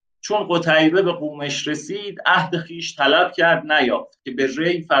 چون قتیبه به قومش رسید عهد خیش طلب کرد نیافت که به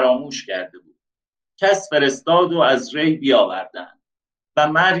ری فراموش کرده بود. کس فرستاد و از ری بیاوردند و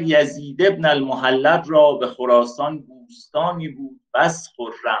مر یزید ابن المحلب را به خراسان بوستانی بود بس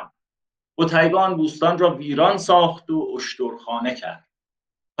خرم. قتیبه آن بوستان را ویران ساخت و اشترخانه کرد.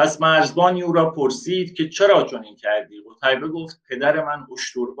 پس مرزبانی او را پرسید که چرا چنین کردی؟ قتیبه گفت پدر من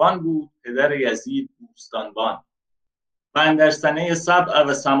اشتربان بود، پدر یزید بوستانبان. و اندر سنه 87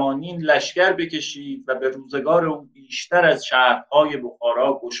 لشکر بکشید و به روزگار او بیشتر از شهرهای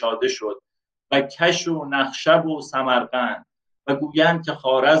بخارا گشاده شد و کش و نخشب و سمرقند و گویند که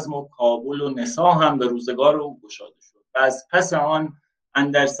خوارزم و کابل و نسا هم به روزگار او گشاده شد. و از پس آن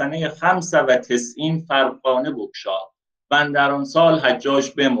اندر سنه 95 فرقانه بگشاد و اندر آن سال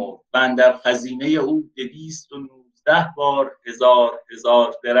حجاج بمرد و اندر خزینه او 219 بار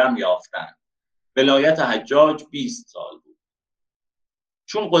 1000 درم یافتند ولایت حجاج 20 سال بود.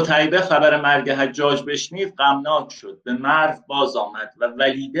 چون قتیبه خبر مرگ حجاج بشنید غمناک شد، به مرو باز آمد و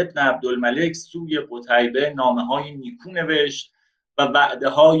ولید بن عبدالملک سوی قتیبه نامه‌های نیکو نوشت و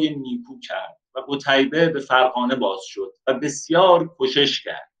وعده‌های نیکو کرد و قتیبه به فرغانه باز شد و بسیار کوشش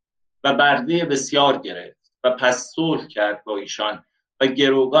کرد و برده بسیار گرفت و پس صلح کرد با ایشان و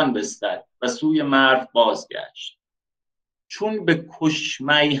گروگان بستد و سوی مرو بازگشت. چون به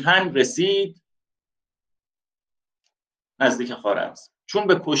کشمیهن رسید، نزدیک خوارزم، چون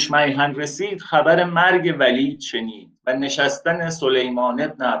به کشمیهن رسید خبر مرگ ولید شنید و نشستن سلیمان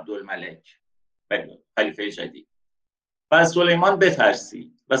بن عبدالملک خلیفه جدید و از سلیمان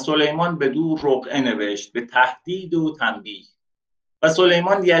بترسید و سلیمان بدو رقعه نوشت به تهدید و تنبیه و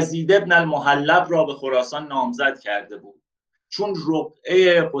سلیمان یزید بن المحلب را به خراسان نامزد کرده بود. چون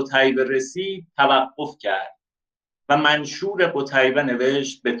رقعه قتیبه رسید توقف کرد و منشور قتیبه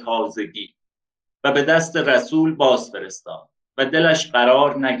نوشت به تازگی و به دست رسول باز فرستاد و دلش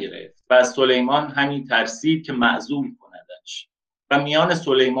قرار نگرفت و از سلیمان همی ترسید که معزول کندش و میان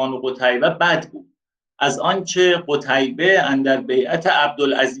سلیمان و قتیبه بد بود، از آنچه قتیبه اندر بیعت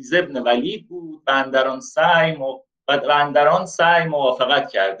عبدالعزیز ابن ولید بود و اندر آن سعی موافقت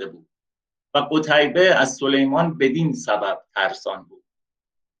کرده بود و قتیبه از سلیمان بدین سبب ترسان بود.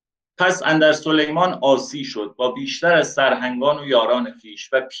 پس اندر سلیمان عاصی شد با بیشتر از سرهنگان و یاران خویش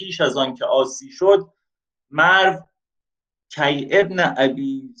و پیش از آن که عاصی شد مرو کی ابن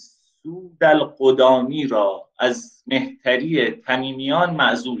ابی سود القدانی را از مهتری تمیمیان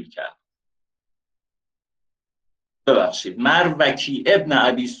معزول کرد. مروکی ابن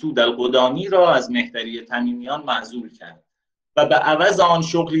ابی سود القدانی را از مهتری تمیمیان معزول کرد و به عوض آن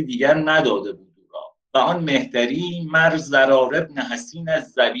شغلی دیگر نداده بود او را و آن مهتری مر زرار ابن حسین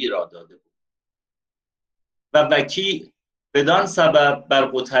الزبی را داده بود و وکی بدان سبب بر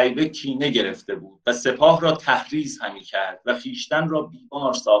قتیبه کینه گرفته بود و سپاه را تحریض همی کرد و خویشتن را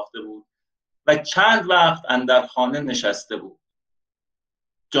بیمار ساخته بود و چند وقت اندر خانه نشسته بود.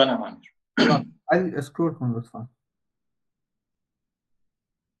 جانم امیر. علی اسکرول کن لطفا.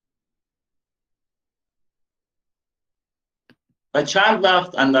 و چند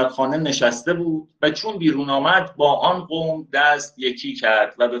وقت اندر خانه نشسته بود و چون بیرون آمد با آن قوم دست یکی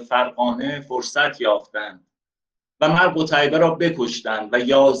کرد و به فرغانه فرصت یافتند و مر قتیبه را بکشتند و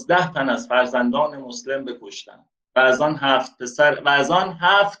 11 تن از فرزندان مسلم بکشتند و از آن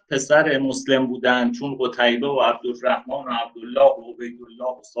 7 پسر مسلم بودند، چون قتیبه و عبدالرحمن و عبدالله و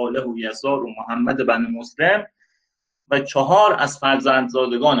عبیدالله و صالح و یسار و محمد بن مسلم و 4 از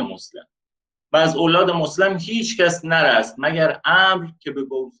فرزندزادگان مسلم و از اولاد مسلم هیچ کس نرست مگر امر که به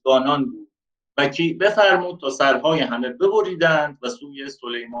گوزگانان بود و کی بفرمود تا سرهای همه ببریدند و سوی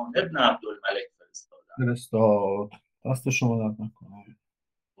سلیمان ابن عبدالملک فرستاد. دست شما درد نکنه.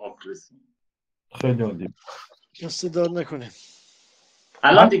 مخلصیم. خیلی عالی. دست درد نکنه.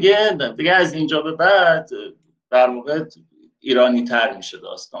 الان دیگه از اینجا به بعد در واقع ایرانی تر میشه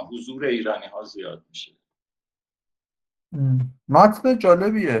داستان، حضور ایرانی ها زیاد میشه. متن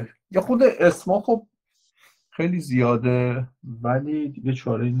جالبیه. یه خود اسما خب خیلی زیاده ولی دیگه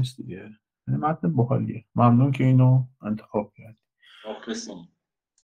چاره‌ای نیست دیگه. متن باحالیه. ممنون که اینو انتخاب کردی. مخلصیم.